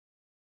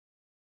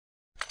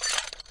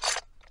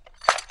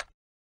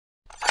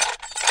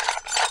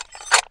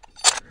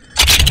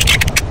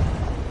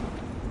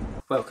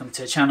welcome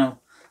to the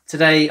channel.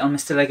 Today on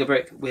Mr. Lego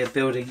Brick we are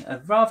building a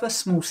rather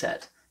small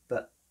set,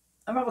 but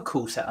a rather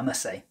cool set I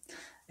must say.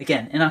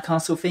 Again, in our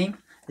castle theme,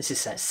 this is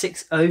set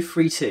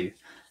 6032.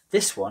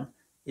 This one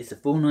is the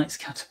Ball Knight's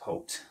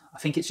Catapult. I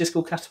think it's just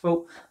called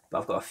Catapult, but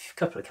I've got a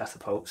couple of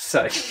catapults,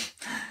 so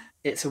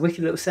it's a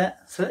wicked little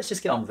set, so let's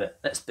just get on with it.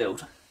 Let's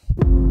build.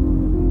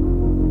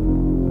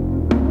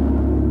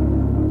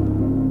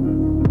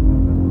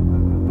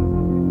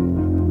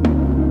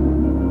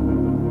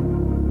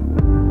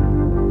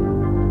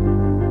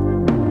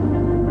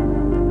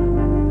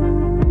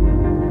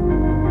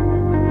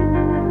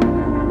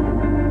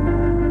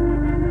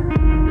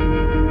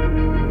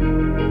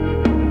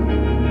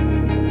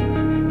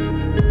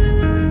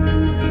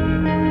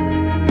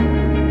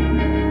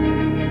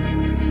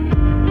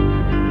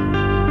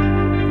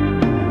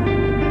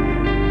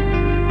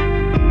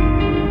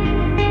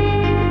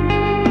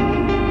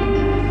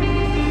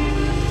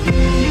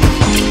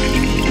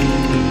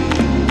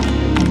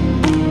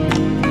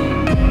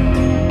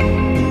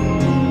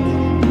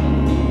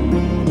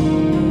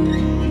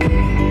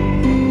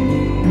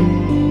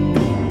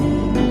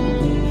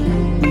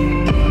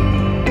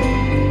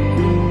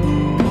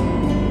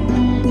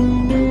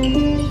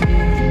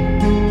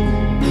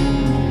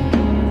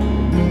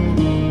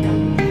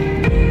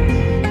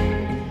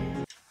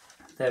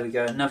 There we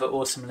go, another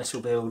awesome little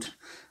build.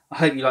 I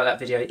hope you liked that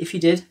video. If you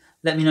did,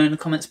 let me know in the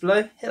comments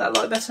below. Hit that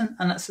like button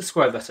and that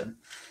subscribe button.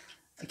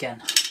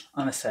 Again,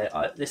 I must say,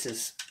 this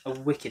is a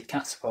wicked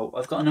catapult.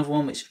 I've got another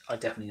one which I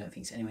definitely don't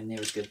think is anywhere near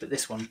as good, but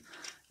this one,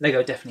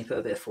 Lego definitely put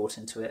a bit of thought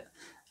into it.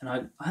 And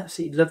I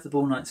absolutely love the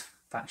Ball Knights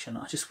faction.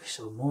 I just wish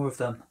there were more of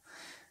them.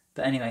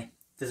 But anyway,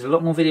 there's a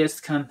lot more videos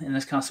to come in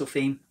this castle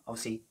theme.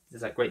 Obviously,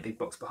 there's that great big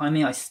box behind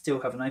me. I still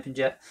haven't opened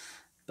yet.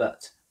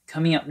 But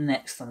coming up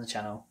next on the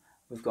channel,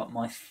 we've got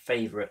my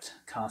favourite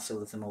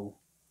castle of them all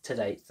to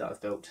date that I've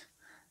built.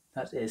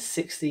 That is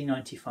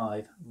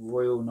 6095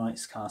 Royal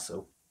Knights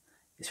Castle.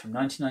 It's from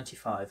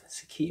 1995,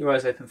 so keep your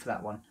eyes open for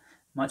that one.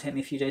 Might take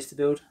me a few days to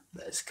build,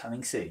 but it's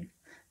coming soon.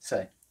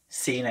 So,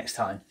 see you next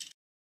time.